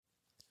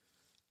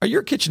Are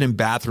your kitchen and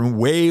bathroom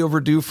way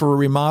overdue for a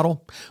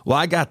remodel? Well,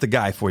 I got the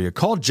guy for you.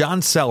 Call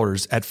John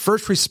Sellers at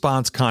First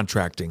Response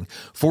Contracting,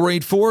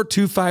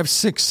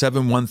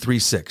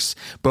 484-256-7136.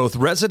 Both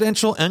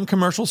residential and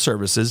commercial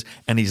services,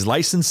 and he's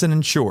licensed and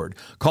insured.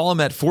 Call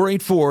him at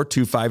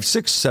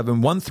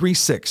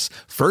 484-256-7136.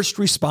 First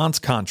Response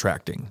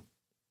Contracting.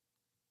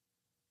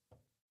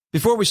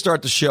 Before we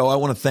start the show, I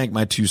want to thank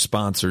my two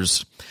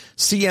sponsors.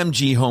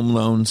 CMG Home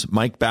Loans,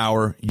 Mike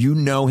Bauer. You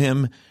know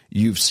him.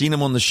 You've seen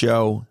him on the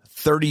show.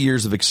 30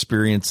 years of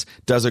experience,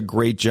 does a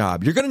great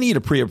job. You're going to need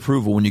a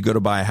pre-approval when you go to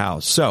buy a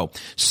house. So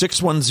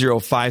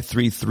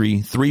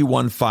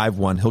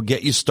 610-533-3151. He'll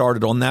get you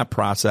started on that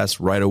process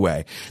right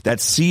away.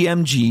 That's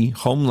CMG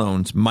Home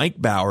Loans, Mike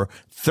Bauer,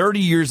 30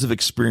 years of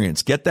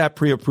experience. Get that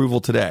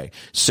pre-approval today.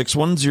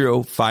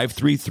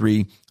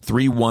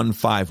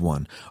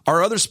 610-533-3151.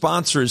 Our other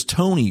sponsor is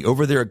Tony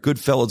over there at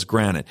Goodfellas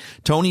Granite.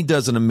 Tony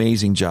does an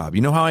amazing job.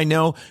 You know how I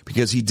know?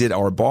 Because he did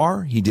our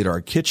bar, he did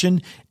our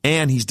kitchen,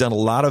 and he's done a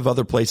lot of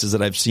other places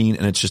that I've seen,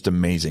 and it's just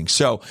amazing.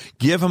 So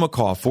give him a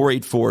call,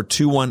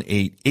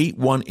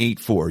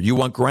 484-218-8184. You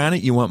want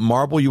granite, you want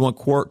marble, you want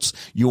quartz,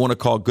 you want to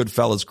call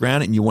Goodfellas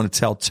Granite, and you want to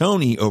tell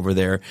Tony over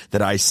there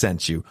that I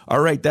sent you.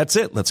 All right, that's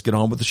it. Let's get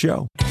on with the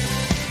show.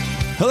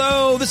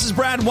 Hello, this is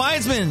Brad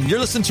Weisman. You're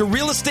listening to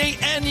Real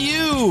Estate and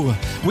You.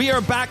 We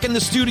are back in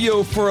the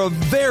studio for a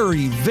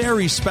very,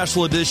 very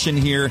special edition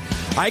here.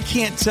 I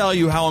can't tell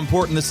you how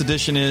important this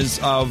edition is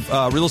of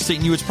Real Estate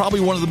and You. It's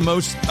probably one of the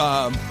most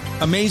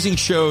amazing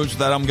shows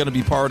that I'm going to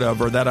be part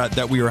of, or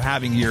that we are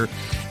having here.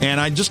 And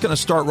I'm just going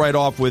to start right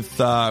off with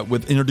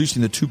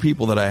introducing the two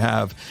people that I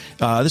have.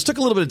 This took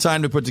a little bit of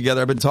time to put together.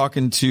 I've been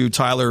talking to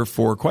Tyler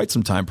for quite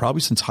some time,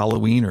 probably since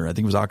Halloween, or I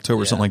think it was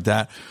October, something like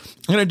that.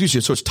 I'm going to introduce you.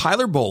 So it's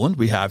Tyler Boland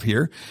we have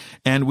here,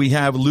 and we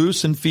have Lou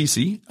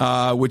Cinfici,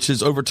 which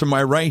is over to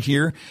my right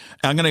here.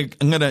 I'm going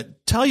to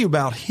tell you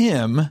about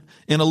him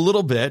in a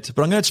little bit,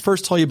 but I'm going to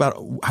first tell you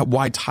about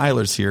why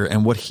Tyler's here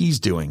and what he's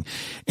doing.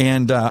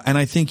 And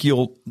I think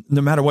no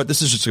matter what,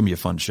 this is just going to be a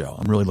fun show.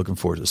 I'm really looking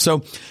forward to it.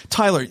 So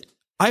Tyler,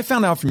 I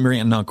found out from your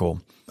aunt and uncle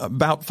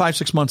about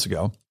 5-6 months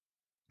ago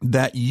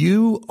that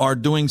you are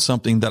doing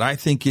something that I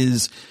think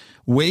is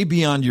way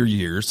beyond your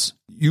years.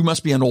 You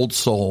must be an old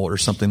soul or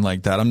something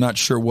like that. I'm not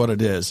sure what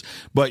it is,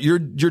 but you're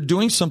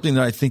doing something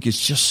that I think is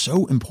just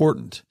so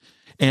important.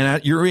 And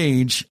at your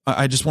age,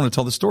 I just want to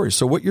tell the story.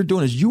 So what you're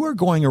doing is you are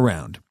going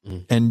around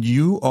and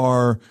you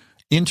are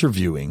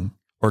interviewing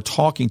or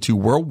talking to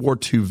World War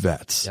II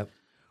vets. Yep.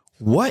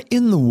 What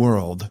in the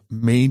world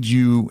made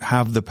you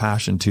have the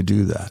passion to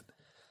do that?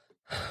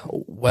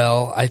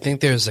 Well, I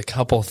think there's a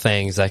couple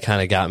things that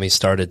kind of got me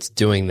started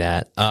doing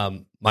that.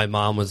 My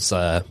mom was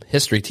a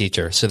history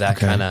teacher, so that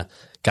kind of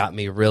got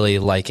me really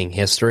liking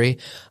history.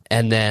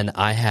 And then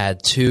I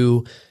had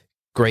two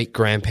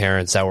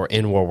great-grandparents that were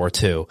in World War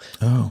II,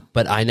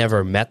 but I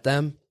never met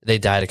them. They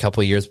died a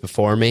couple of years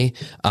before me.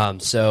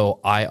 So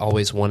I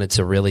always wanted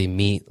to really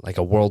meet like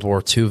a World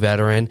War II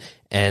veteran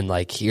and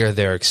like hear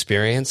their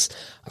experience.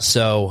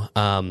 So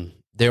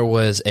there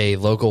was a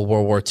local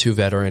World War II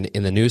veteran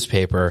in the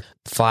newspaper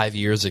 5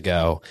 years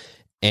ago,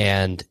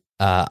 and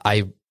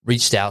I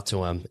reached out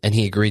to him, and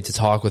he agreed to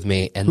talk with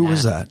me. And who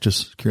was that?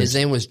 Just curious. His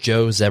name was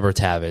Joe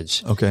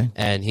Zebertavage. Okay.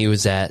 And he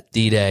was at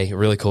D-Day, a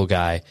really cool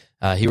guy.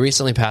 He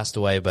recently passed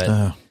away,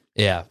 but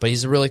but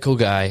he's a really cool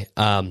guy.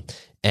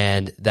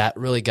 And that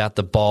really got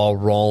the ball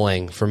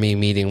rolling for me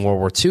meeting World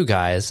War II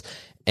guys.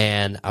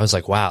 And I was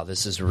like, wow,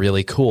 this is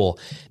really cool.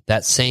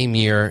 That same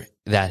year,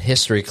 that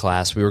history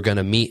class, we were going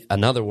to meet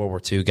another World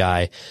War II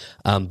guy.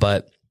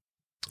 But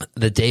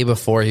the day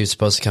before he was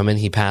supposed to come in,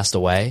 he passed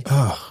away.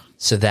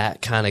 So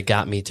that kind of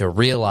got me to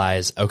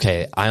realize,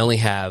 okay, I only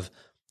have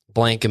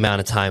blank amount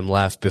of time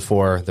left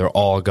before they're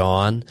all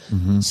gone.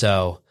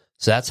 So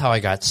that's how I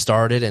got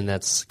started, and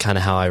that's kind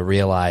of how I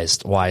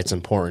realized why it's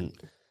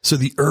important. So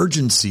the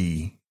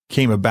urgency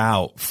came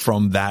about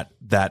from that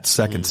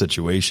second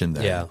situation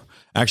there. Yeah.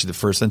 Actually, the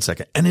first and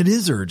second. And it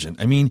is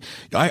urgent. I mean,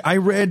 I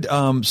read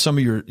some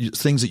of your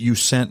things that you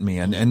sent me,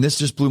 and this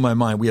just blew my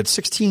mind. We had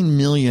 16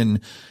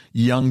 million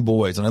young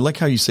boys, and I like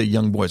how you say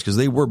young boys because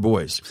they were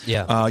boys.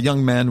 Yeah.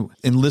 Young men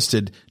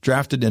enlisted,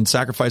 drafted, and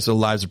sacrificed their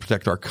lives to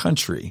protect our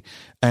country.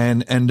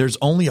 And there's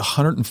only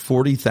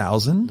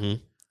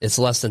 140,000. It's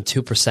less than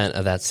 2%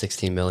 of that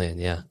 16 million.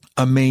 Yeah.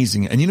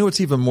 Amazing. And you know what's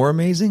even more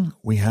amazing?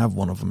 We have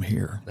one of them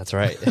here. That's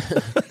right.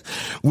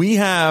 We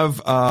have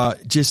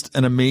just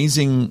an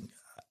amazing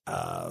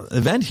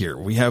event here.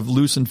 We have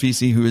Lou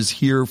Cinfici, who is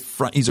here.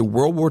 He's a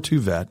World War II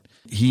vet.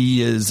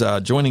 He is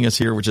joining us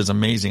here, which is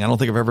amazing. I don't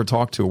think I've ever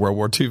talked to a World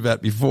War II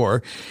vet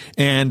before,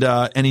 and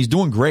he's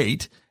doing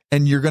great.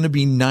 And you're going to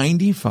be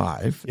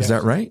 95. Yes. Is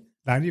that right?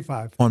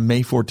 95 on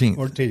May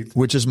 14th,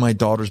 which is my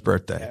daughter's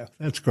birthday. Yeah,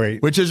 that's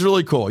great. Which is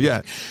really cool.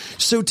 Yeah.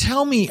 So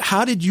tell me,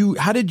 how did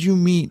you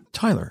meet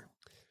Tyler?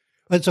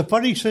 It's a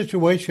funny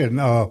situation.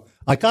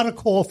 I got a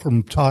call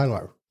from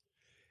Tyler,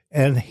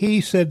 and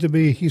he said to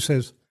me, he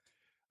says,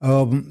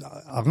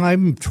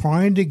 I'm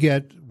trying to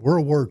get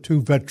World War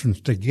II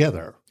veterans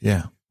together.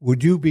 Yeah.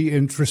 would you be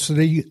interested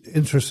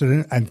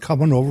in and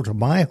coming over to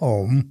my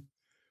home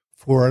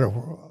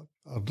for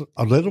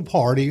a little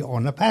party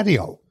on the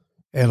patio?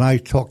 And I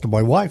talked to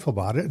my wife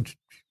about it, and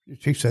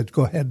she said,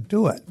 go ahead and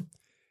do it.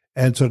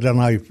 And so then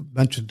I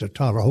mentioned to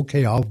Tyler,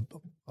 okay, I'll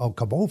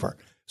come over.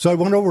 So I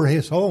went over to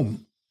his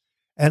home,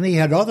 and he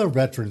had other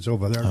veterans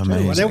over there,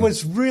 Amazing. too. And it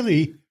was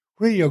really,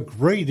 really a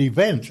great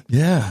event.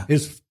 Yeah.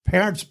 His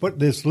parents put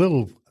this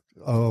little,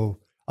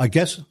 I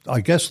guess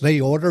they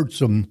ordered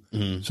some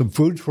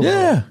food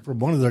from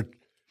one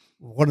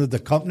of the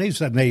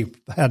companies, and they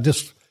had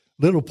this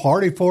little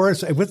party for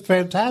us. It was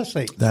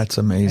fantastic. That's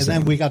amazing.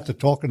 And then we got to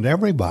talking to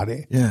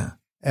everybody. Yeah.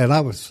 And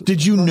I was.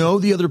 Did you know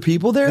the other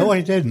people there? No,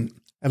 I didn't.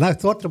 And I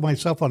thought to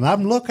myself, and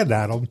I'm looking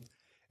at them,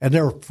 and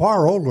they're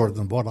far older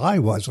than what I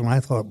was. And I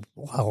thought,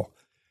 wow,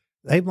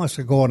 they must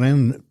have gone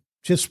in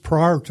just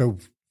prior to,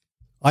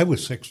 I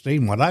was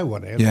 16 when I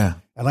went in. Yeah.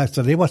 And I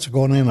said, they must have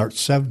gone in at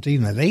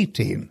 17 and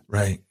 18.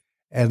 Right.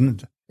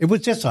 And it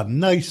was just a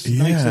nice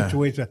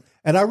situation.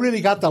 And I really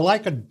got to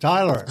liking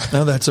Tyler.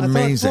 Oh, that's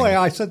amazing. Boy,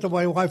 I said to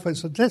my wife, I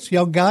said, this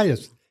young guy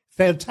is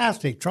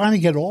fantastic, trying to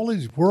get all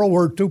these World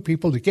War II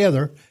people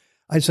together.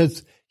 I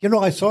said, you know,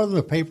 I saw in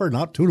the paper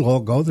not too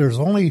long ago, there's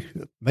only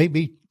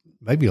maybe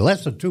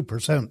less than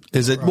 2%.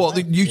 Is it? Well,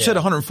 you said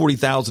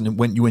 140,000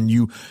 when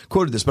you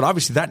quoted this, but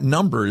obviously that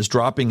number is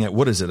dropping at,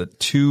 what is it, at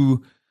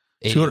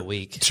 280 a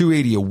week.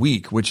 280 a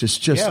week, which is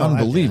just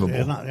unbelievable.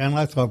 And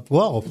I thought,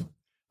 well,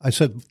 I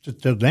said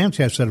to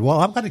Nancy, I said, well,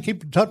 I'm going to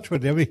keep in touch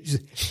with him.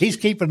 He's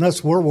keeping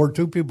us World War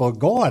II people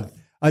going.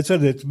 I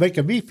said, it's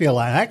making me feel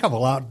a heck of a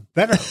lot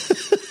better.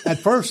 At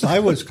first, I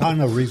was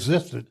kind of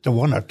resistant to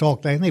want to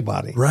talk to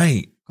anybody.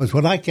 Right. Because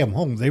when I came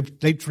home,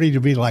 they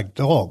treated me like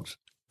dogs.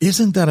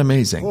 Isn't that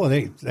amazing? Oh,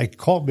 they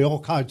called me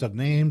all kinds of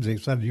names. They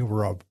said you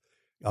were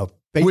a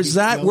baby Was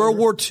that killer. World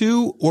War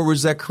II or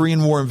was that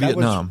Korean War in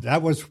Vietnam?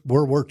 That was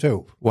World War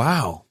II.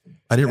 Wow.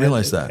 I didn't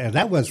realize that. And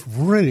that was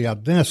really a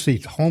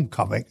nasty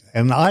homecoming.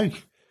 And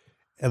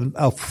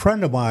a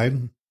friend of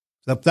mine,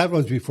 that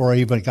was before I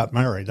even got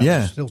married. I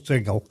was still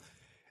single.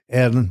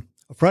 And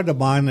a friend of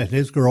mine and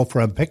his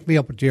girlfriend picked me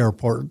up at the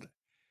airport,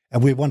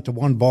 and we went to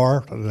one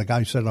bar, and the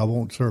guy said, I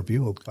won't serve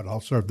you, but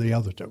I'll serve the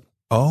other two.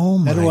 Oh,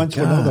 my God. Then we went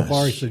to another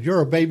bar. He said, you're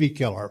a baby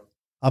killer.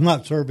 I'm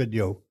not serving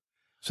you.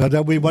 So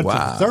then we went to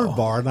the third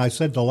bar, and I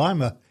said to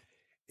Lima,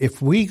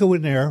 if we go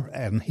in there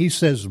and he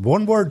says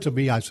one word to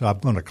me, I said, I'm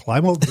going to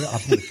climb over, I'm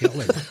going to kill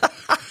him.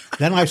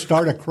 Then I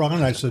started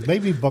crying. I said,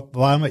 maybe,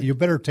 Lima, you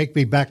better take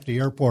me back to the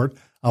airport.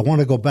 I want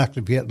to go back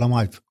to Vietnam.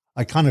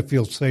 I kind of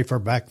feel safer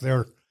back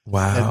there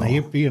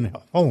than being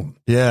home.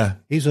 Yeah.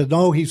 He said,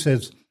 no, he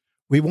says,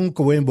 we won't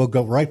go in. We'll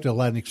go right to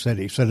Atlantic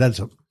City. So that's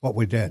what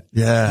we did.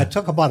 Yeah. It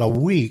took about a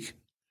week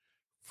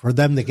for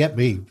them to get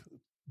me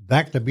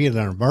back to being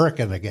an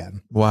American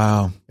again.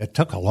 Wow. It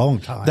took a long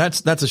time.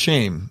 That's a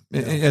shame.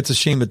 Yeah. It's a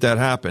shame that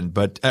happened.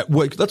 But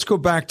let's go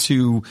back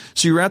to,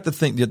 so you're at the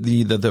thing,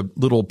 the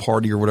little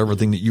party or whatever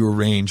thing that you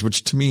arranged,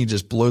 which to me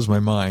just blows my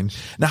mind.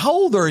 Now, how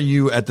old are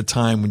you at the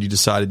time when you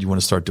decided you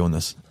want to start doing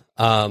this?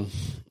 Let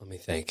me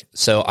think.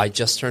 So I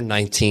just turned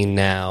 19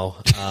 now.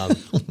 Oh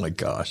my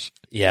gosh.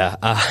 Yeah.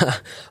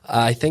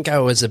 I think I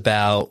was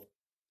about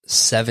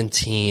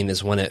 17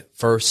 is when it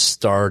first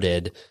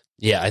started.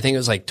 Yeah, I think it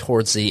was like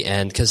towards the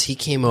end because he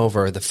came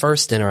over. The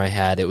first dinner I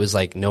had, it was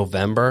like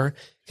November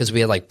because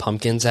we had like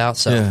pumpkins out.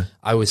 So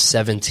I was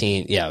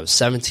 17. Yeah, I was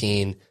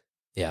 17.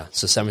 Yeah,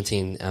 so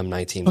 17. I'm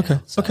 19. Okay.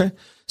 Now, so. Okay.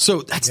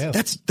 So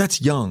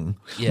that's young,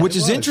 which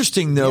is was.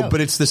 interesting though.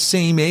 But it's the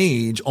same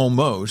age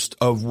almost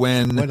of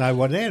when I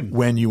went in.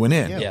 When you went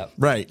in. Yeah.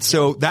 Right.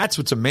 So that's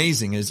what's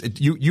amazing is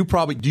you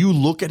probably, do you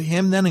look at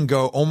him then and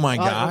go, oh my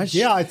gosh.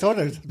 Yeah, I thought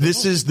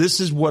this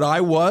is what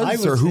I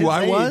was or who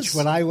I was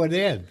when I went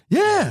in.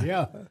 Yeah.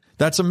 Yeah.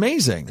 That's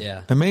amazing.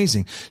 Yeah.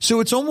 Amazing. So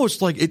it's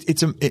almost like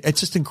it's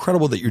just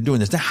incredible that you're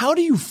doing this. Now, how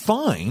do you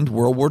find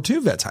World War II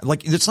vets?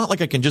 Like, it's not like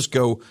I can just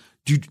go,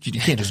 you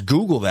can't just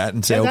Google that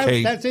and say,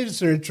 okay. That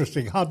is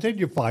interesting. How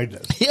did you find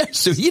it? Yeah.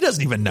 So he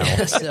doesn't even know.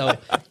 So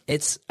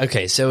it's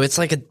okay. So it's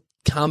like a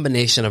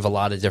combination of a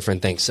lot of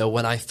different things. So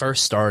when I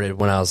first started,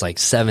 when I was like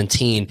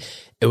 17,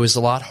 it was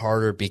a lot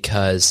harder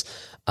because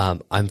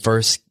I'm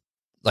first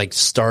like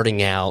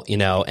starting out,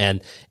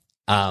 and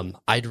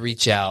I'd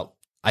reach out.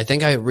 I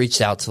think I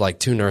reached out to like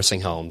 2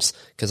 nursing homes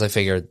because I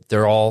figured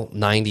they're all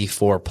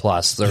 94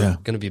 plus. They're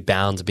going to be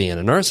bound to be in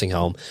a nursing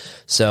home.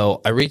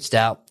 So I reached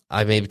out.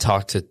 I maybe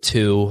talked to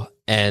 2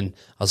 and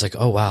I was like,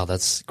 oh, wow,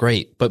 that's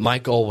great. But my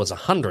goal was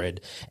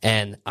 100.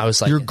 And I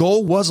was like, your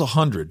goal was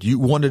 100. You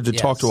wanted to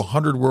talk to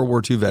 100 World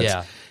War II vets.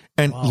 Yeah.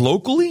 And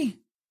locally?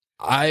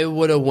 I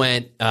would have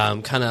went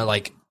kind of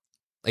like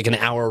an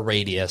hour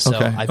radius. So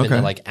I've been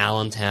to like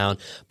Allentown,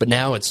 but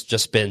now it's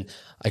just been,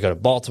 I go to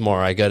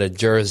Baltimore, I go to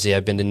Jersey,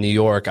 I've been to New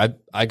York,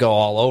 I go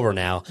all over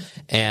now,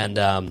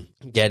 and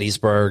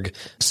Gettysburg.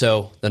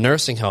 So the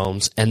nursing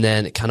homes, and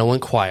then it kind of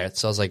went quiet.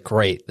 So I was like,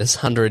 great, this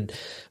 100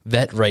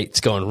 vet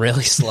rate's going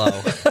really slow.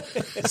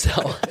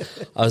 So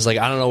I was like,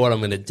 I don't know what I'm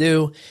going to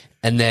do.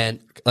 And then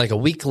like a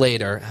week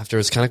later, after it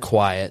was kind of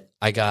quiet,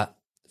 I got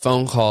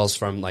phone calls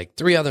from like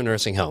 3 other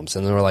nursing homes.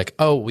 And they were like,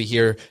 oh, we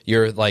hear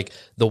you're like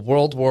the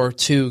World War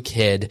II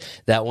kid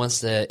that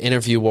wants to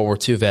interview World War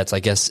II vets, I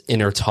guess,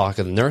 inner talk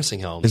of the nursing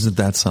home. Isn't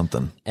that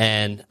something?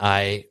 And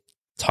I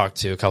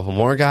talked to a couple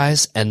more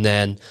guys, and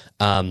then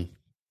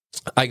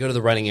I go to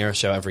the Reading Air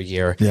Show every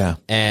year. Yeah.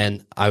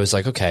 And I was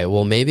like, okay,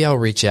 well, maybe I'll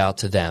reach out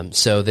to them.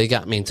 So they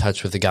got me in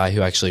touch with the guy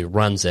who actually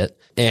runs it.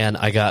 And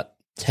I got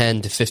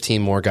 10 to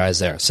 15 more guys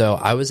there. So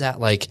I was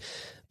at like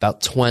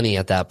about 20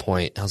 at that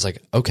point. I was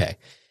like, okay.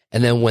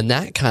 And then when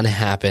that kind of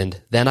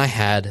happened, then I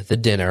had the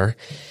dinner.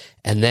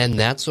 And then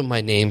that's when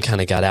my name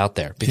kind of got out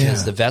there,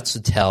 because the vets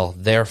would tell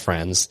their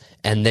friends,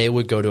 and they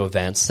would go to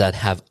events that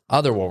have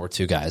other World War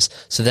II guys.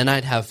 So then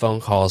I'd have phone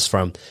calls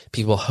from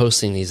people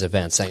hosting these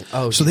events saying,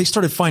 oh, so they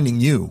started finding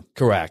you.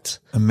 Correct.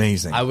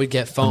 Amazing. I would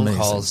get phone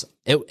calls.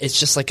 It's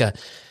just like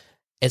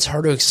it's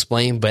hard to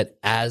explain, but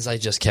as I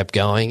just kept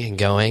going and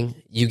going,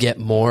 you get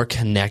more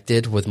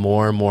connected with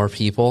more and more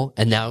people.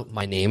 And now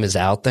my name is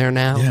out there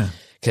now. Yeah.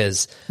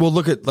 Well,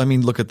 look at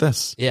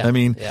this. Yeah.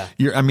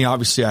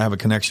 Obviously I have a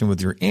connection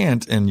with your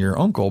aunt and your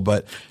uncle,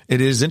 but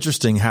it is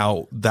interesting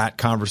how that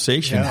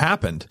conversation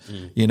happened,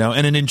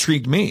 and it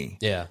intrigued me.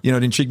 Yeah.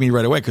 It intrigued me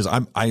right away, because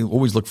I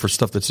always look for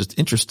stuff that's just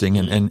interesting,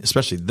 and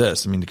especially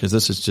this, because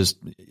this is just,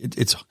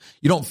 it's,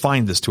 you don't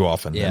find this too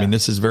often. Yeah.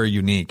 This is very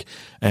unique,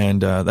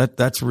 and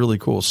that's really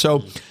cool.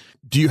 So,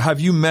 have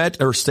you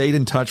met or stayed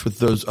in touch with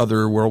those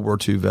other World War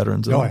II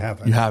veterans? No, I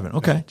haven't. You haven't?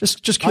 Okay. No.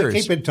 Just curious.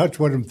 I keep in touch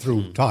with him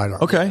through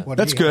Tyler. Okay. When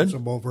That's he good. has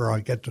him over, I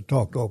get to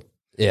talk to him.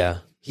 Yeah.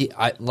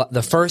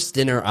 The first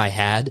dinner I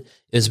had, it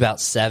was about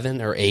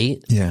 7 or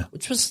 8. Yeah.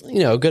 Which was,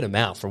 a good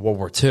amount for World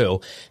War II.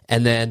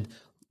 And then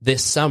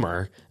this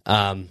summer,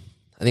 I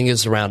think it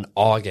was around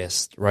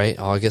August, right?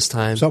 August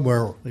time.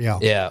 Somewhere, yeah.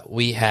 Yeah.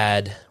 We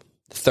had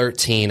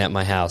 13 at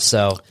my house.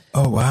 So,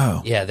 oh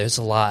wow, yeah, there was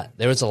a lot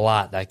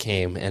that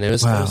came, and it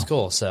was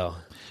cool. So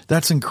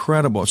that's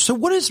incredible. So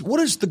what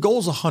is the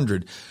goal's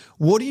 100?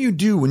 What do you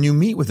do when you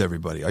meet with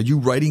everybody? Are you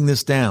writing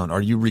this down?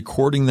 Are you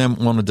recording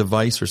them on a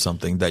device or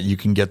something that you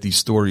can get these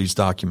stories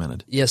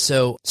documented? Yeah.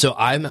 So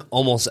I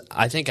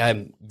think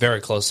I'm very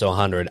close to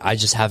 100. I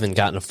just haven't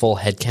gotten a full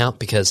head count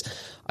because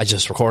I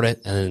just record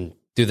it and then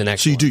do the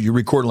next one. So you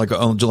record like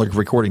a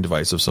recording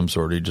device of some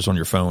sort, or just on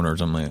your phone or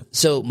something like that?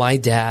 So my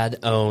dad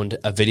owned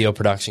a video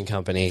production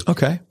company.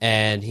 Okay.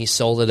 And he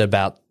sold it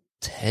about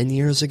 10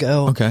 years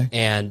ago. Okay.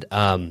 And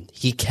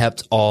he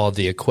kept all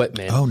the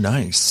equipment. Oh,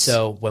 nice.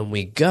 So when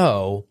we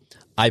go,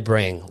 I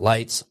bring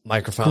lights,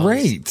 microphones.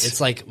 Great.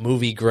 It's like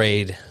movie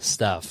grade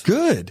stuff.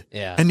 Good.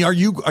 Yeah. And are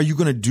you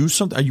going to do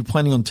something? Are you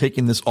planning on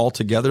taking this all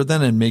together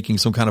then and making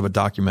some kind of a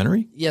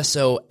documentary? Yeah.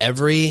 So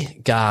every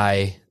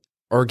guy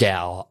or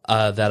gal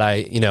that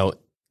I,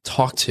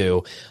 talk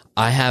to,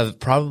 I have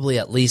probably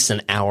at least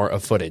an hour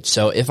of footage.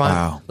 So if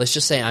let's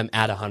just say I'm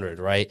at 100,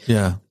 right?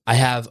 Yeah. I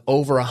have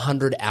over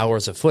 100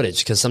 hours of footage,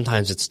 because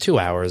sometimes it's 2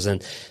 hours.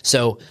 And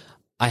so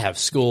I have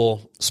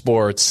school,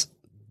 sports,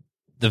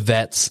 the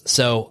vets.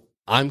 So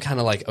I'm kind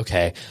of like,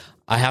 okay,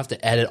 I have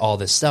to edit all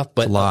this stuff,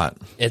 but it's a lot.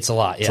 It's a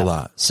lot. Yeah. It's a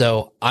lot.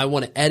 So I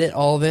want to edit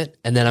all of it,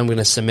 and then I'm going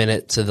to submit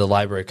it to the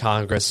Library of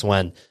Congress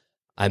when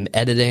I'm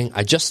editing.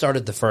 I just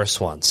started the first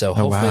one, so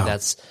hopefully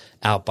that's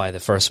out by the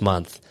first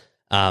month.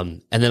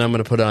 And then I'm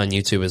going to put it on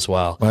YouTube as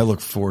well. I look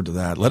forward to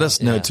that. Let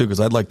us know too, because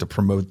I'd like to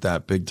promote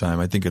that big time.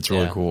 I think it's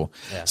really cool.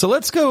 Yeah. So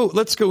let's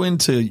go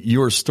into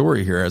your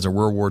story here as a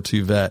World War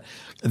II vet.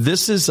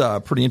 This is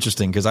pretty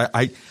interesting, because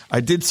I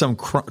did some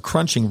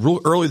crunching real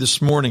early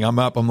this morning. I'm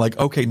up. I'm like,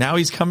 okay, now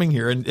he's coming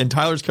here, and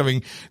Tyler's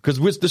coming,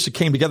 because this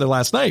came together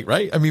last night,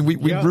 right? We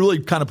really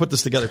kind of put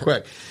this together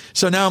quick.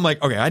 So now I'm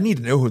like, okay, I need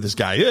to know who this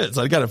guy is.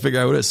 I got to figure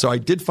out who it is. So I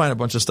did find a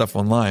bunch of stuff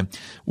online.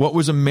 What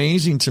was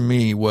amazing to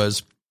me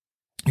was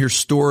your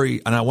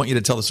story, and I want you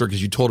to tell the story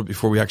because you told it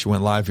before we actually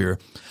went live here,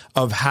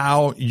 of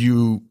how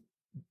you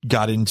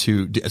got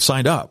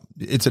signed up.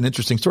 It's an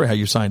interesting story how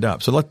you signed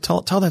up. So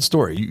tell that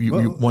story.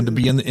 You wanted to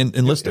be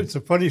enlisted. It's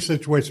a funny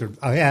situation.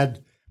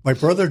 My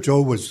brother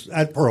Joe was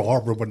at Pearl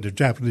Harbor when the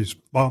Japanese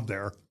bombed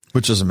there,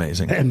 which is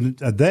amazing. And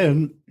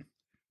then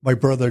my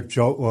brother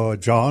Joe,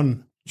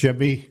 John,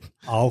 Jimmy,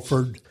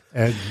 Alfred,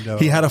 and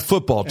he had a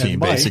football team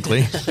Mike,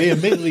 basically. They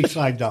immediately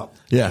signed up.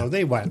 Yeah, so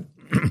they went.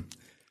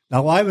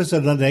 Now, I was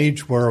at an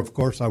age where, of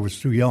course, I was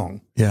too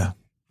young. Yeah.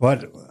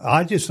 But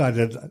I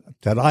decided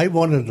that I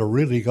wanted to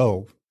really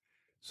go.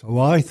 So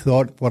I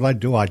thought what I'd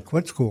do, I'd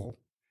quit school.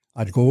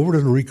 I'd go over to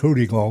the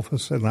recruiting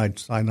office and I'd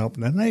sign up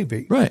in the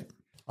Navy. Right.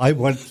 I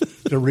went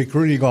to the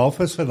recruiting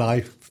office and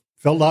I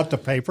filled out the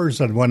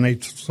papers. And when they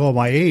saw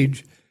my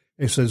age,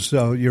 they says,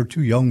 you're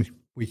too young.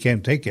 We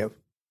can't take you.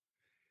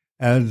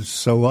 And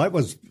so I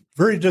was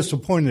very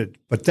disappointed.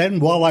 But then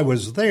while I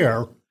was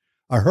there,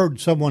 I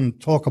heard someone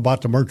talk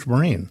about the Merchant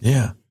Marine.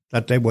 Yeah.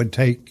 That they would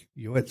take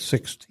you at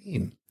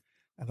 16.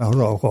 And I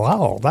thought,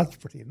 wow, that's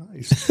pretty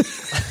nice.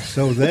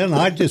 So then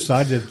I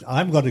decided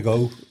I'm going to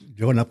go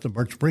join up the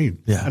Merchant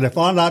Marine. Yeah. And I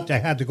found out I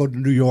had to go to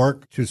New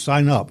York to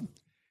sign up.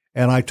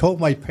 And I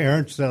told my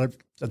parents that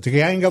the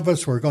gang of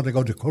us were going to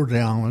go to Coney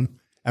Island,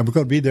 and we're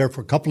going to be there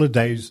for a couple of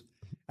days.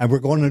 and we're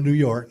going to New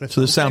York.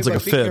 So this sounds like a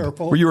fib.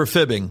 Careful. Where you were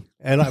fibbing.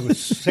 And I was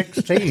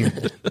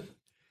 16.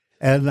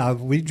 And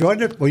we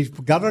joined it. We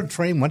got on a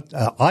train.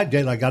 I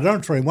got on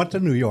a train, went to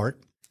New York.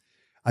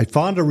 I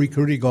found a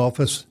recruiting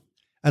office,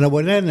 and I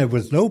went in. There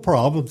was no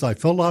problems. I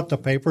filled out the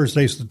papers.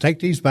 They said, take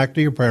these back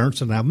to your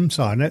parents and have them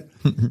sign it,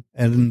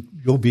 and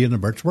you'll be in the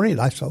Merchant Marine.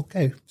 I said,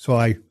 okay. So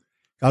I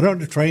got on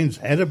the trains,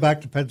 headed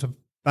back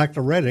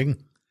to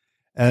Reading,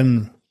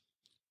 and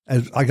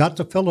as I got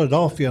to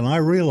Philadelphia, and I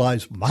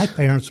realized my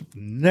parents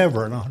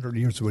never in 100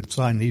 years would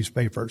sign these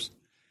papers.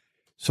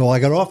 So I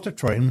got off the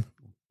train,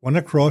 went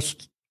across,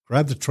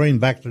 grabbed the train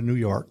back to New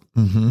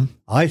When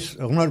I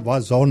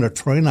was on the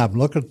train, I'm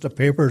looking at the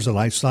papers, and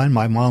I signed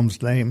my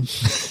mom's name.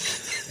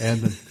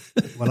 And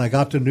when I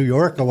got to New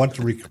York, I went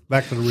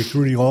back to the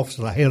recruiting office,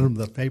 and I handed them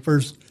the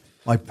papers.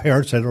 My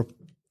parents had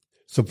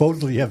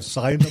supposedly have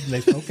signed them.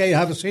 They said, okay,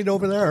 have a seat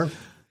over there.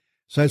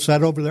 So I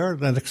sat over there, and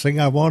the next thing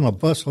I'm on a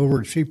bus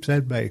over to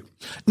Sheepshead Bay.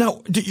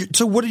 Now,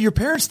 so what did your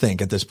parents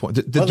think at this point?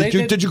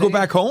 Did you go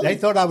back home? They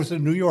thought I was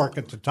in New York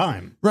at the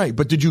time. Right,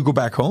 but did you go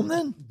back home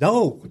then?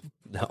 No.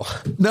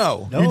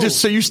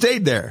 You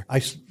stayed there.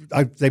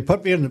 They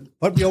put me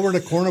over in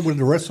the corner with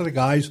the rest of the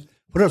guys,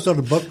 put us on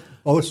the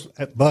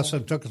bus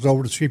and took us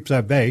over to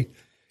Sheepshead Bay,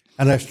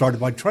 and I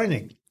started my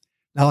training.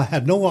 Now, I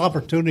had no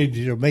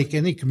opportunity to make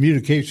any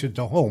communication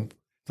to home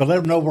to let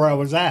them know where I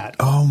was at.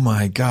 Oh,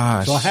 my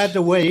gosh. So I had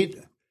to wait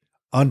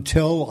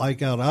until I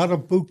got out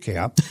of boot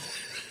camp.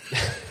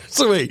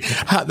 So wait,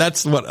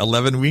 that's what,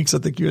 11 weeks, I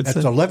think you had said?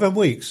 That's 11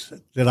 weeks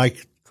that I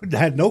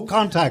had no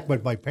contact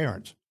with my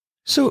parents.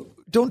 So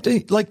don't they,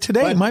 like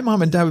today, my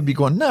mom and dad would be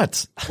going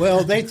nuts.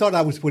 Well, they thought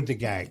I was with the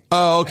gang.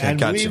 Oh, okay,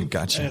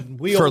 gotcha. And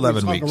we for always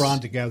 11 hung weeks. around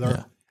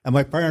together, and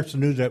my parents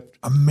knew that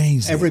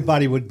amazing.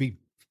 Everybody would be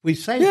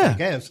safe, I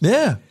guess.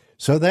 Yeah.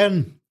 So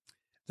then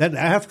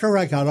after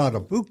I got out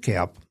of boot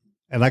camp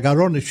and I got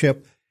on the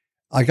ship,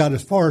 I got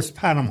as far as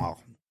Panama.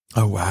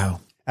 Oh,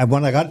 wow. And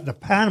when I got to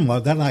Panama,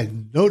 then I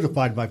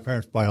notified my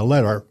parents by a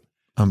letter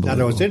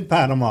that I was in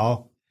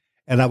Panama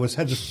and I was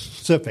headed to the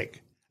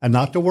Pacific. And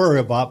not to worry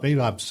about me,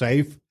 I'm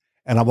safe,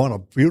 and I'm on a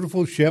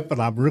beautiful ship,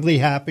 and I'm really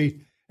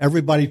happy.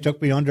 Everybody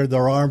took me under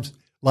their arms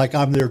like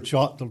I'm their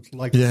child.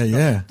 Like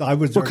I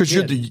was their because kid.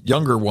 you're the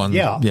younger one.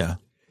 Yeah.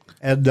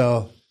 And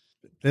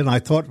then I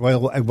thought,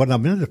 well, when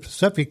I'm in the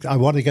Pacific, I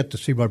want to get to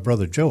see my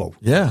brother Joe.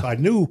 Yeah. So I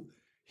knew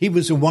he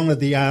was in one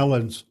of the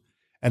islands,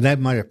 and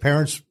then my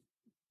parents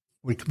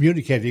were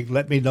communicating,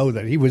 let me know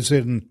that he was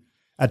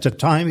at the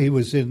time, he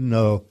was in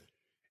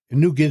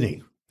New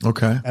Guinea.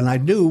 Okay. And I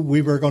knew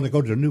we were going to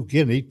go to New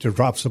Guinea to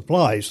drop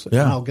supplies, and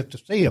I'll get to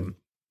see him.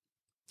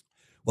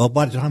 Well,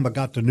 by the time I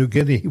got to New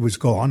Guinea, he was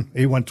gone.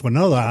 He went to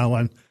another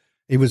island.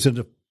 He was in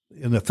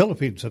the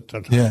Philippines at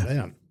the time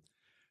then.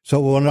 So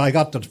when I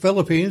got to the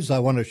Philippines, I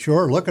went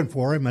ashore looking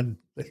for him, and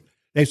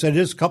they said,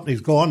 his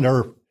company's gone.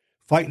 They're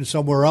fighting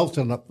somewhere else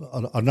in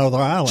another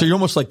island. So you're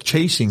almost like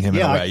chasing him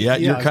in a way. Yeah,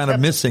 you're kind of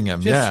missing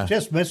him.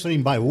 Just missing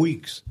him by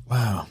weeks.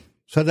 Wow.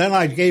 So then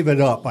I gave it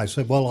up. I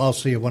said, well, I'll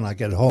see you when I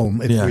get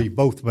home if we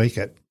both make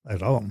it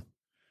at home.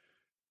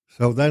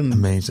 So then,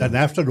 amazing. And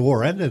after the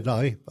war ended,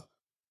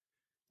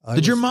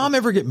 did your mom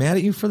ever get mad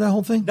at you for that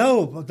whole thing?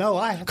 No,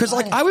 because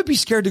I would be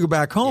scared to go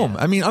back home.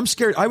 Yeah. I mean, I'm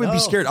scared. I would be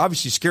scared.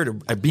 Obviously, scared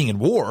of being in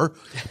war,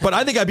 but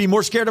I think I'd be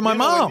more scared of my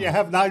mom. When you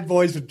have 9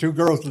 boys and 2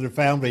 girls in the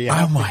family.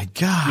 My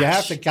gosh! You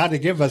have to kind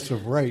of give us a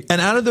break. And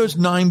out of those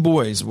 9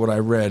 boys, what I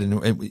read,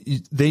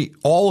 and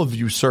all of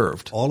you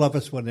served. All of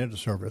us went into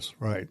service,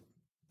 right?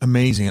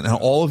 Amazing, and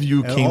all of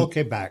you all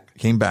came back.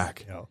 Came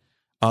back.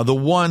 Yeah. The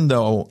one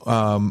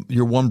though,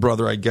 your one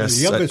brother, I guess,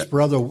 the youngest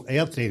brother,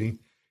 Anthony,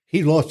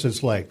 he lost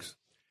his legs.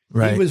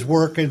 Right. He was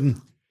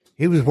working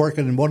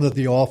in one of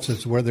the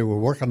offices where they were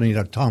working on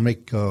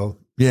atomic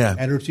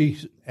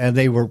energy, and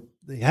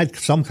they had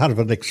some kind of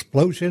an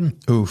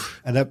explosion.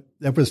 Oof! And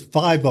there was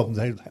 5 of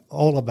them.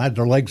 All of them had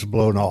their legs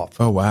blown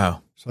off. Oh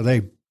wow! So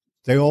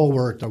they all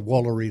were at the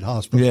Walter Reed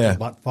Hospital for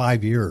about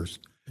 5 years.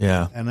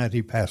 Yeah. And then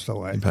he passed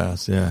away.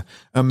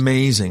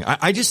 Amazing.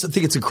 I just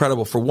think it's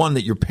incredible, for one,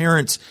 that your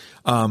parents,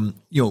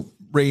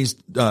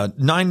 raised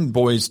 9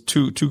 boys,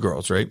 2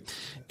 girls, right?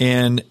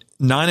 And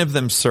 9 of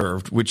them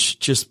served, which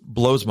just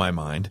blows my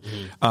mind.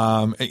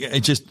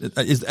 I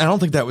don't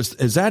think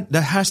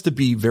that has to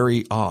be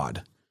very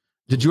odd.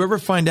 Did you ever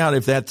find out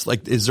if that's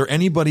like, is there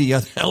anybody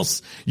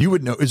else you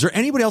would know? Is there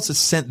anybody else that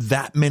sent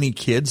that many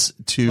kids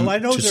to serve? Well, I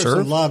know there's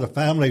a lot of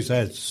families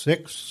that had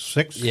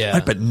 6. Yeah.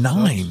 Right, but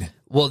 9.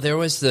 Well, there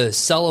was the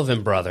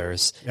Sullivan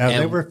brothers. Yeah,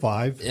 they were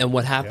 5. And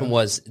what happened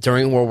was,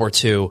 during World War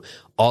II,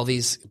 all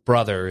these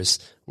brothers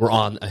were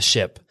on a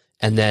ship,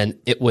 and then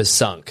it was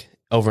sunk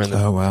over in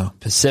the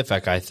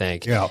Pacific, I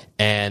think. Yeah.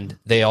 And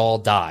they all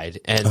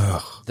died. And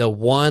the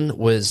one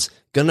was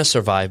going to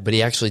survive, but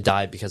he actually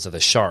died because of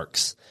the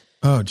sharks.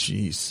 Oh,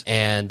 geez.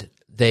 And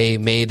they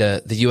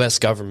the U.S.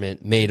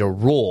 government made a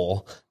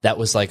rule that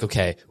was like,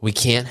 okay, we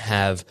can't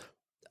have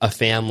a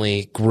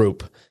family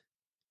group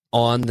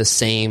on the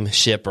same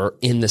ship or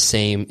in the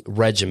same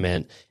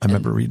regiment. I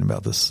remember reading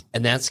about this.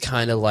 And that's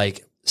kind of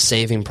like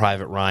Saving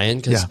Private Ryan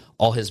because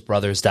all his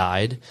brothers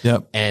died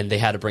and they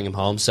had to bring him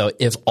home. So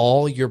if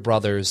all your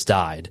brothers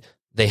died,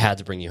 they had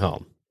to bring you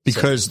home.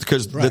 Because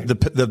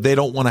they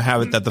don't want to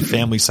have it that the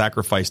family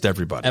sacrificed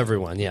everybody.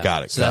 Everyone, yeah.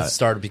 Got it. So that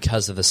started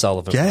because of the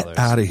Sullivan brothers. Get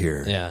out of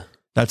here. Yeah.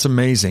 That's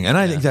amazing. And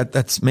I think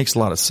that makes a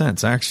lot of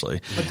sense,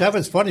 actually. But that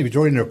was funny.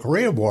 During the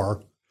Korean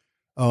War,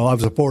 I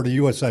was aboard the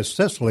USS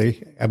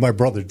Sicily, and my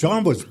brother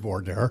John was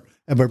aboard there,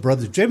 and my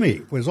brother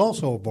Jimmy was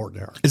also aboard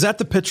there. Is that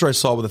the picture I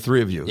saw with the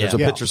three of you? There's a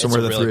picture somewhere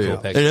of the three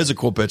of you. It is a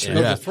cool picture,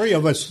 The three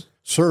of us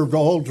served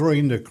all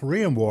during the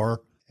Korean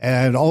War,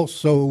 and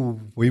also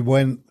we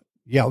went,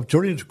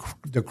 during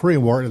the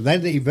Korean War, and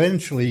then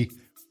eventually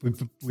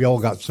we all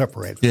got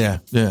separated. Yeah.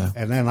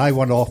 And then I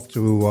went off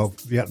to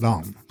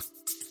Vietnam.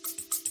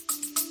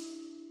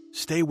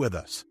 Stay with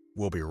us.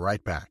 We'll be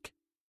right back.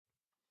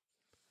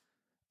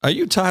 Are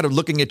you tired of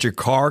looking at your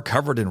car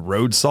covered in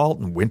road salt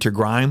and winter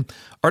grime,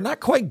 or not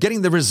quite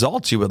getting the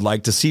results you would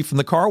like to see from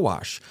the car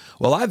wash?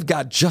 Well, I've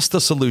got just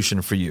the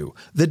solution for you.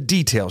 The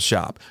Detail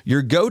Shop,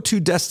 your go-to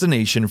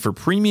destination for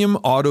premium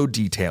auto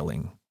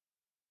detailing.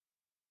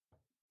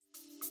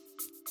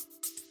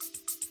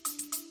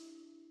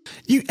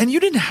 You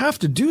didn't have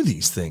to do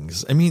these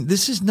things. I mean,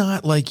 this is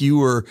not like you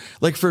were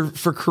like for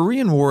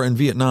Korean War and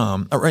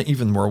Vietnam, or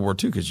even World War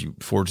II, because you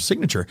forged a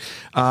signature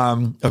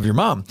of your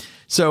mom.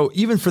 So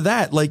even for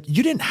that, like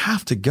you didn't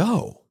have to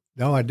go.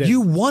 No, I didn't.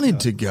 You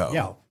wanted to go.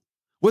 Yeah.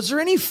 Was there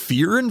any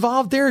fear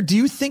involved there? Do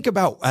you think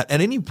about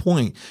at any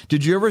point?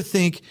 Did you ever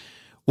think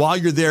while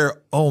you're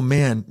there, oh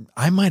man,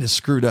 I might have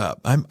screwed up.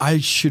 I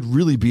should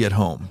really be at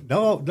home.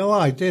 No,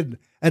 I didn't.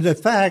 And in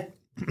fact,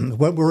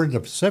 when we were in the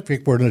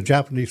Pacific, we're in the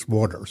Japanese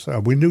waters.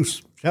 We knew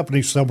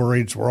Japanese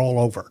submarines were all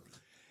over.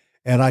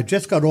 And I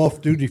just got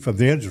off duty from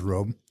the engine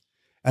room,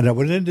 and I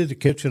went into the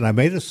kitchen. I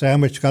made a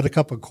sandwich, got a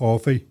cup of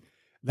coffee.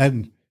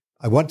 Then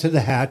I went to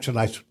the hatch, and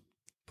I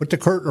put the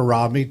curtain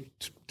around me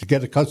to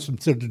get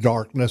accustomed to the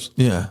darkness.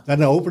 Yeah.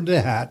 Then I opened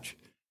the hatch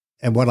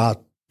and went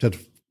out to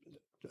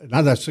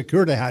then I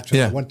secured the hatch,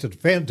 and I went to the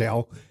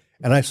fantail,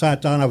 and I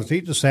sat down. I was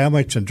eating a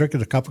sandwich and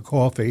drinking a cup of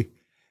coffee.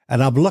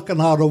 And I'm looking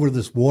out over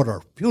this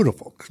water,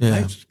 beautiful.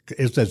 Yeah.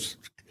 It's as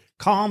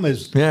calm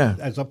as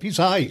a piece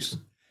of ice.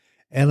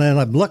 And then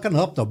I'm looking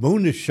up, the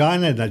moon is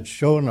shining and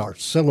showing our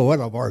silhouette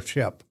of our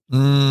ship.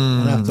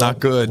 And I thought, not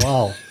good.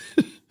 Wow.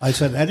 I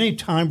said,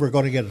 anytime we're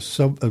going to get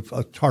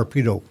a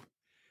torpedo.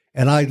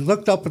 And I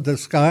looked up at the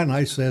sky and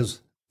I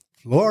says,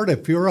 Lord,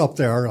 if you're up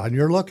there and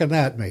you're looking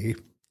at me,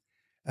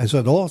 I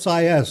said, all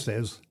I asked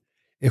is,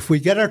 if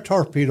we get our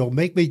torpedo,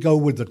 make me go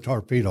with the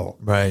torpedo.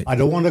 Right. I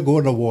don't want to go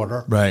in the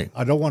water. Right.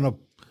 I don't want to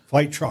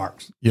fight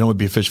sharks. You don't want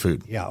to be fish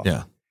food. Yeah.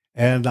 Yeah.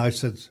 And I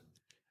said,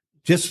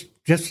 just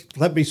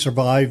let me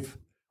survive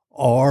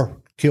or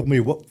kill me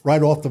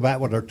right off the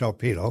bat with our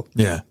torpedo.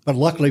 Yeah. But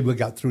luckily we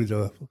got through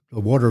the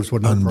waters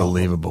with no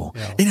Unbelievable.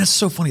 problem. And it's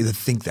so funny to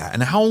think that.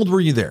 And how old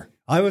were you there?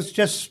 I was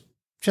just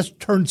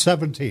turned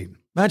 17.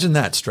 Imagine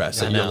that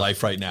stress in your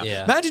life right now.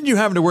 Yeah. Imagine you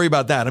having to worry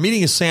about that. I'm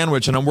eating a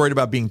sandwich and I'm worried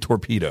about being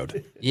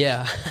torpedoed.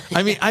 Yeah.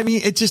 I mean,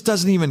 it just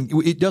doesn't even,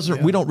 we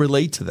don't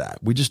relate to that.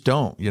 We just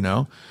don't,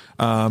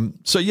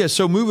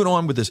 So moving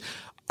on with this,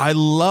 I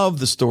love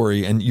the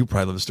story, and you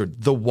probably love the story,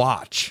 the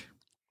watch.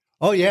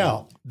 Oh,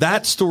 yeah.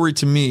 That story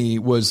to me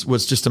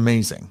was just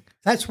amazing.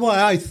 That's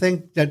why I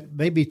think that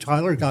maybe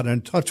Tyler got in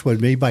touch with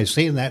me by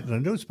seeing that in the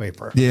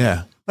newspaper.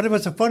 Yeah. But it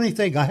was a funny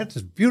thing. I had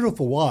this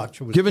beautiful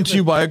watch. It was Given to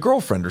you by a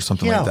girlfriend or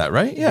something like that,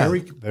 right? Yeah.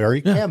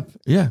 Mary Kemp.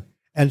 Yeah.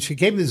 And she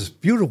gave me this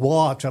beautiful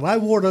watch, and I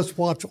wore this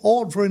watch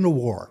all during the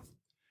war,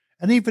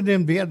 and even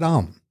in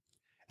Vietnam.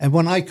 And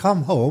when I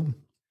come home,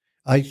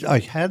 I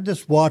had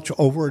this watch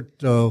over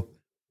at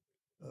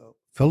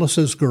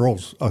Phyllis's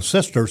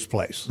sister's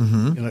place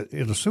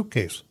in a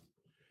suitcase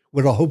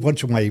with a whole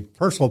bunch of my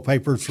personal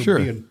papers from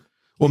being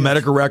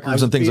medical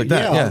records and things like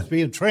that. Yeah, I was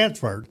being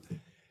transferred.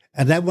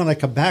 And then when I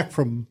come back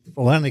from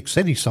Atlantic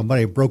City,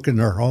 somebody broke in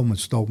their home and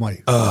stole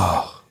my.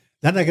 Oh.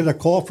 Then I get a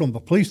call from the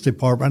police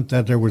department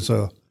that there was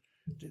a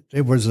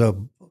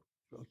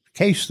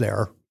case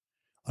there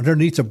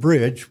underneath a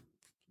bridge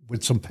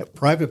with some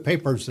private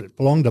papers that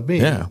belonged to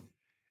me. Yeah.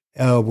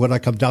 When I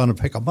come down and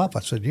pick them up, I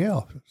said, yeah.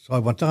 So I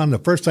went down. The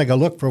first thing I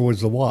looked for was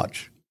the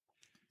watch.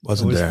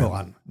 Wasn't it was there.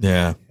 gone.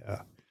 Yeah.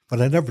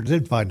 But I never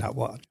did find that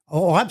watch.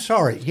 Oh, I'm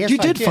sorry. Yes, you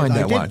did find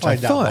that watch. I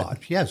did find that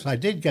watch. Yes, I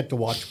did get the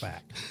watch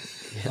back.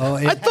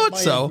 I thought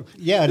so.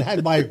 Yeah, it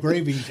had my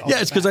engraving.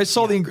 Yes, because I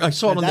saw it in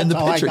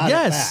the picture.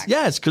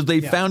 Yes, because they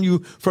found you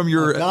from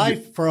your guy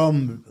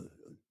from,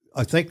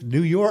 I think,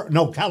 New York.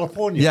 No,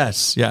 California.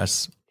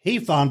 Yes. He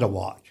found a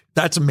watch.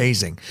 That's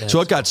amazing. So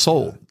it got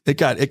sold. It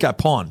got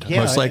pawned,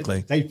 most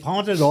likely. They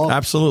pawned it off.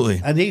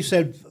 Absolutely. And he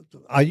said,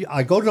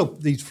 I go to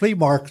these flea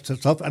markets and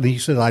stuff, and he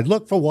said, I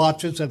look for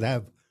watches that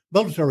have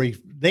military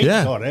names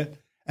on it,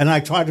 and I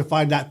try to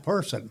find that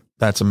person.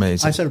 That's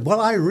amazing. I said, well,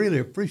 I really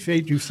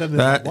appreciate you sending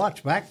that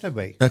watch back to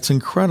me. That's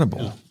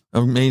incredible. Yeah.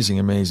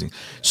 Amazing.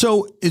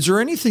 So is there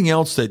anything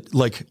else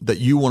that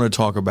you want to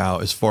talk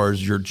about as far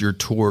as your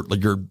tour,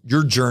 like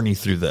your journey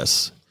through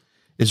this?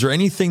 Is there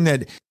anything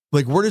that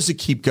Like, where does it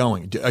keep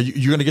going? Are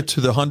you going to get to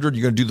the 100?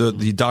 You're going to do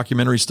the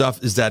documentary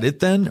stuff? Is that it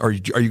then? Or are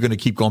you going to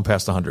keep going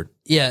past the 100?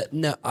 Yeah,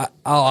 no, I'll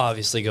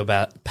obviously go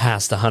back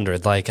past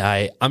 100. Like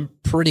I'm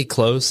pretty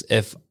close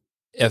if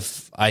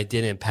I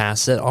didn't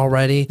pass it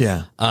already.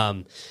 Yeah.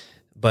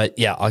 But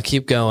yeah, I'll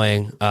keep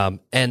going.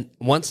 And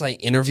once I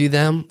interview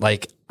them,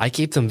 like I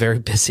keep them very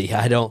busy.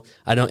 I don't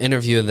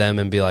interview them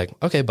and be like,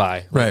 okay,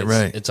 bye. Like,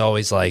 Right. It's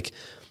always like,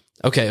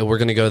 okay, we're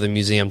going to go to the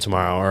museum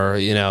tomorrow,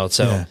 or,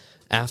 so. Yeah.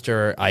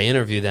 After I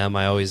interview them,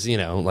 I always,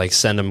 like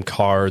send them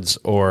cards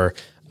or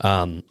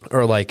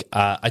like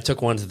I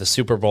took one to the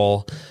Super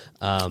Bowl.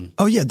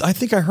 Oh yeah, I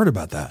think I heard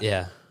about that.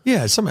 Yeah.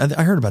 Yeah,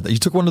 I heard about that. You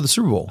took one to the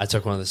Super Bowl. I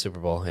took one to the Super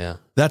Bowl, yeah.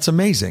 That's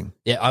amazing.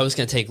 Yeah, I was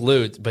going to take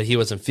Lute, but he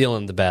wasn't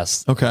feeling the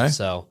best. Okay.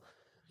 So,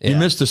 yeah. You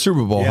missed the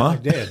Super Bowl, Yeah, huh? I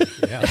did.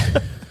 Yeah.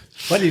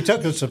 But he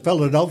took us to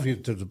Philadelphia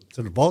to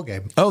the ball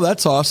game. Oh,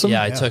 that's awesome.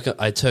 Yeah, I took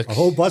A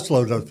whole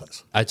busload of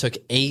us. I took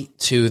 8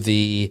 to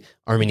the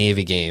Army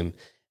Navy game.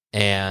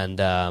 And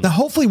Now,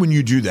 hopefully when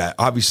you do that,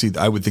 obviously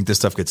I would think this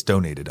stuff gets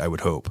donated, I would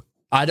hope.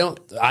 I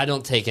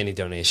don't take any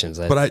donations.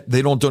 But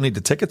they don't donate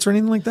the tickets or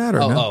anything like that,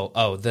 or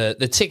no?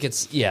 The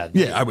tickets, yeah.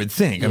 Yeah, I would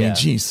think. I mean,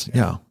 geez,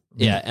 yeah.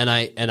 Yeah,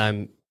 and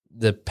I'm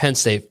the Penn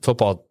State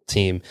football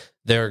team.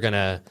 They're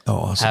gonna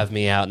awesome. have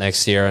me out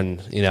next year and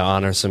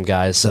honor some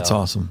guys. So. That's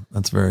awesome.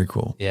 That's very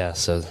cool. Yeah.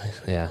 So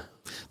yeah,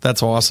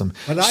 that's awesome.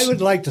 But I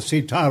would like to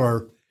see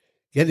Tyler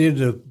get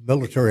into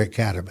military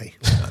academy.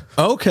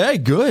 Okay,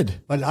 good.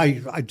 But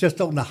I just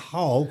don't know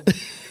how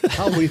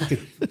we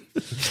could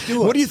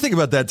do it. What do you think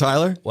about that,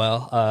 Tyler?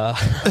 Well, I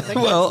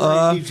think that's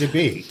where he needs to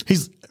be.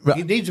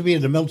 He needs to be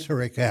in the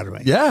military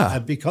academy. Yeah,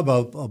 and become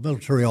a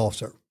military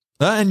officer.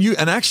 And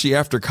actually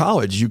after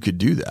college you could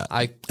do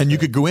that. You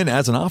could go in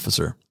as an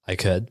officer. I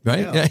could,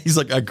 right? Yeah, he's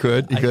like, I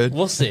could.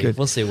 We'll see.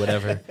 We'll see.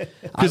 Whatever.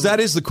 Because that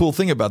is the cool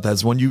thing about that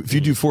is if you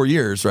do 4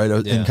 years, right,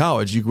 in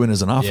college, you go in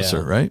as an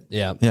officer, right?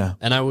 Yeah, yeah.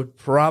 And I would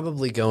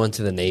probably go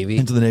into the Navy.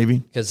 Into the Navy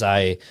because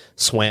I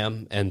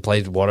swam and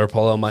played water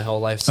polo my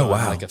whole life. So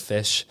I'm like a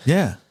fish.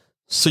 Yeah.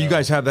 So you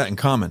guys have that in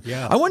common.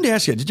 Yeah. I wanted to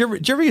ask you, did you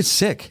ever get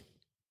sick?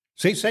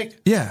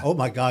 Seasick? Yeah. Oh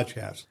my gosh,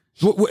 yes.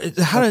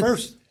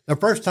 The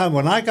first time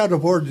when I got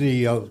aboard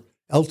the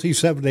LT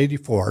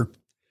 784,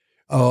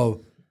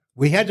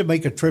 we had to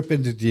make a trip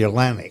into the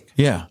Atlantic.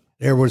 Yeah.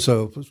 There was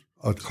a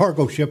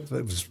cargo ship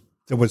that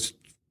was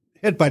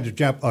hit by the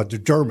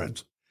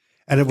Germans,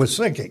 and it was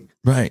sinking.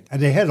 Right.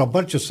 And they had a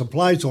bunch of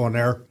supplies on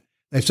there.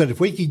 They said if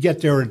we could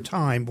get there in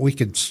time, we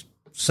could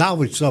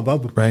salvage some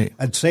of them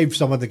and save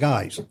some of the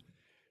guys.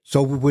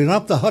 So we went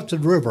up the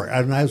Hudson River,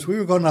 and as we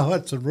were going to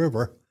Hudson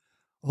River,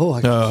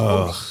 I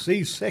got so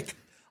seasick.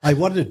 I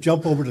wanted to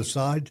jump over the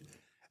side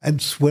and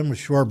swim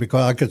ashore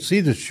because I could see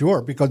the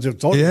shore because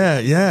it's only,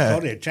 it's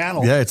only a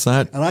channel. Yeah, it's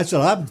not. And I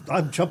said,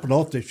 I'm jumping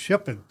off this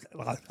ship and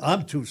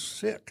I'm too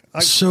sick.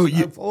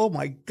 Oh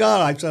my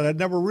God! I said I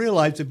never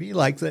realized it'd be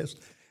like this.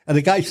 And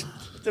the guy said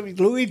to me,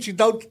 Luigi,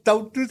 don't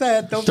do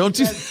that. Don't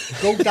do that.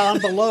 Go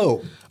down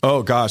below.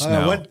 Oh gosh,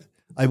 no.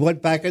 I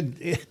went back and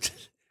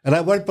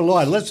I went below.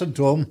 I listened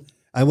to him.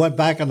 I went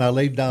back and I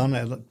laid down.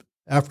 And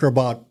after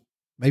about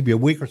maybe a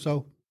week or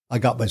so, I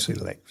got my sea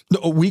legs.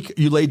 A week?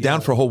 You laid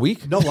down for a whole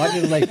week? No, I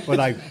didn't lay, but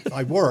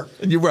I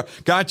worked. You were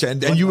gotcha,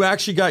 and you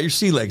actually got your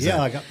sea legs. Yeah,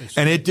 then. I got my sea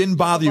and it didn't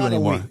bother you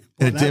anymore.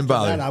 And it didn't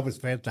bother you. I was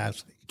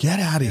fantastic. Get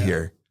out of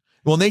here.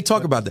 Well, and they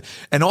talk about that,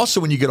 and also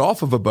when you get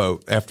off of a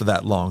boat after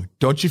that long,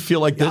 don't you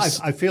feel like this?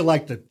 I feel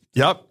like the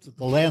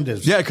land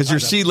is because your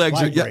sea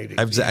legs are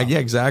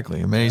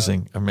exactly.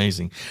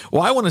 Amazing.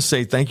 Well, I want to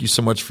say thank you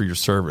so much for your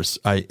service.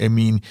 I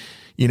mean,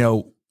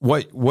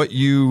 what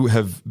you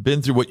have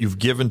been through, what you've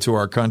given to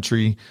our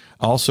country,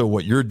 also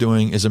what you're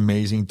doing is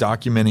amazing,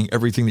 documenting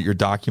everything that you're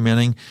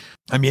documenting.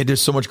 I mean,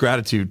 there's so much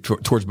gratitude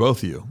towards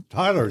both of you.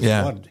 Tyler's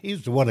the one,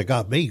 he's the one that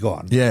got me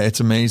going. Yeah, it's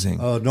amazing.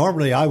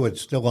 Normally I would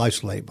still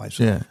isolate myself.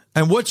 Yeah.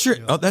 And what's your,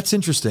 that's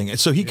interesting.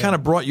 So he kind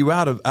of brought you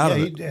out of it. Yeah,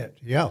 he did.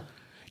 Yeah.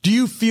 Do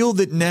you feel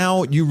that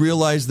now you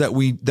realize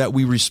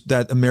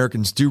that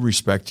Americans do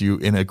respect you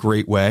in a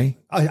great way?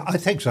 I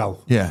think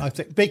so. Yeah.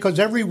 Because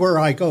everywhere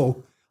I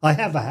go, I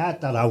have a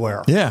hat that I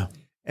wear. Yeah.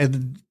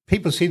 And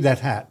people see that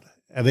hat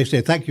and they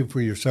say, thank you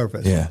for your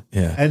service. Yeah,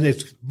 yeah. And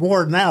it's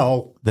more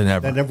now than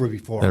ever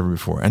before.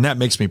 And that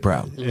makes me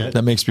proud. Yeah.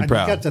 That makes me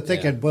proud. I got to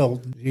thinking,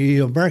 well, the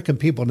American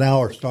people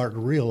now are starting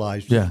to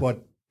realize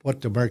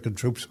what the American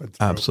troops went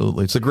through.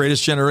 Absolutely. It's the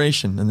greatest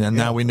generation. And then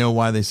now we know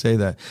why they say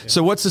that. Yeah.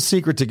 So what's the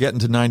secret to getting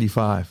to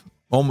 95?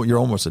 You're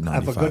almost at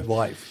 95. Have a good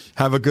wife.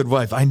 Have a good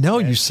wife. I know.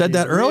 You said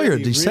that earlier.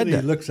 You said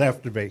that. Looks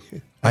after me.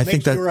 I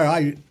think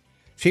that.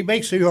 She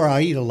makes sure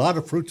I eat a lot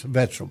of fruits and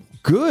vegetables.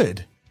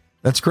 Good.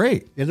 That's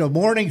great. In the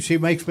morning, she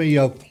makes me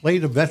a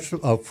plate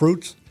of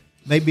fruits,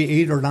 maybe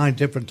 8 or 9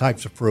 different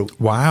types of fruit.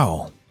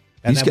 Wow.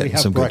 And he's getting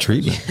some good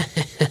treatment.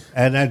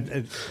 And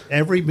then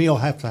every meal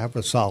has to have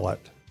a salad.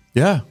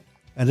 Yeah.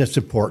 And it's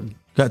important.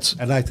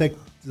 And I think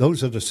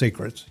those are the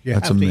secrets. You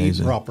have to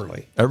eat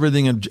properly.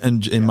 Everything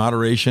in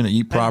moderation,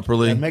 eat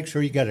properly. And make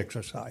sure you get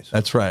exercise.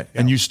 That's right.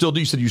 Yeah. And you still do,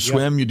 you said you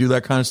swim, you do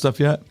that kind of stuff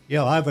yet?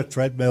 Yeah, I have a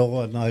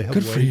treadmill and I have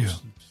weights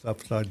and stuff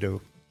that I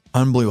do.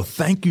 Unbelievable.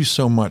 Thank you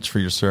so much for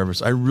your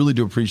service. I really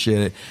do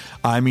appreciate it.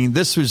 I mean,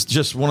 this was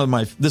just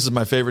this is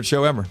my favorite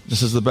show ever.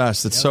 This is the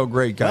best. It's so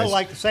great, guys. I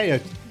like to say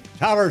it.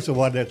 Tyler's the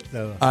one that...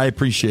 I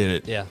appreciate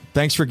it. Yeah.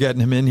 Thanks for getting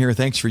him in here.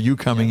 Thanks for you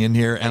coming in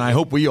here. And I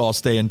hope we all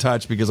stay in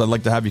touch because I'd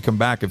like to have you come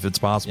back if it's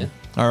possible.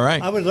 Yeah. All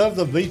right. I would love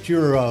to meet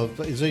your,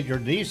 is it your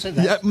niece?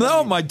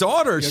 My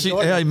daughter.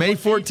 May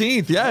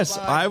 14th. Yes.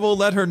 Bye-bye. I will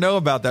let her know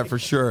about that for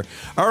sure.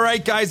 All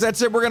right, guys.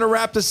 That's it. We're going to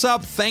wrap this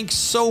up. Thanks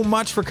so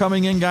much for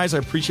coming in, guys. I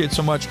appreciate it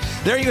so much.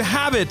 There you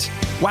have it.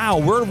 Wow.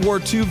 World War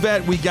II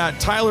vet. We got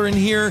Tyler in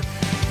here.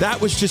 That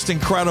was just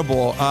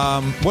incredible.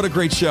 What a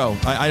great show.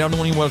 I don't know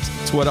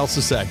what else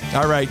to say.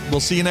 All right. We'll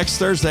see you next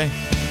Thursday.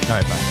 All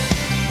right. Bye.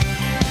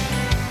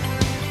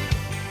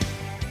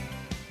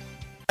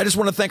 I just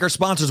want to thank our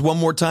sponsors one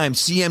more time.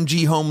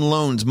 CMG Home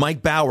Loans,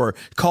 Mike Bauer.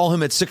 Call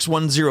him at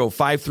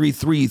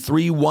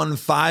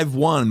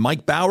 610-533-3151.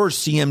 Mike Bauer,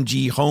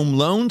 CMG Home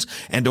Loans.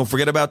 And don't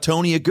forget about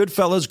Tony at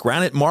Goodfellas,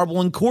 Granite,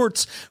 Marble, and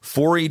Quartz,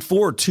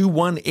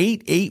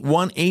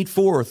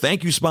 484-218-8184.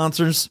 Thank you,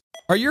 sponsors.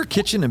 Are your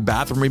kitchen and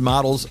bathroom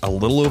remodels a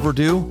little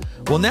overdue?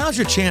 Well, now's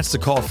your chance to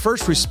call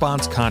First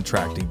Response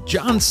Contracting.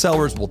 John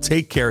Sellers will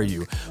take care of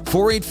you.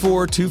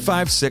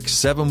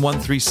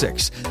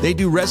 484-256-7136. They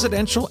do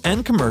residential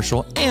and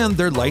commercial, and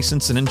they're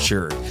licensed and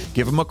insured.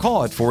 Give them a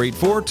call at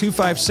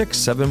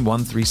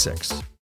 484-256-7136.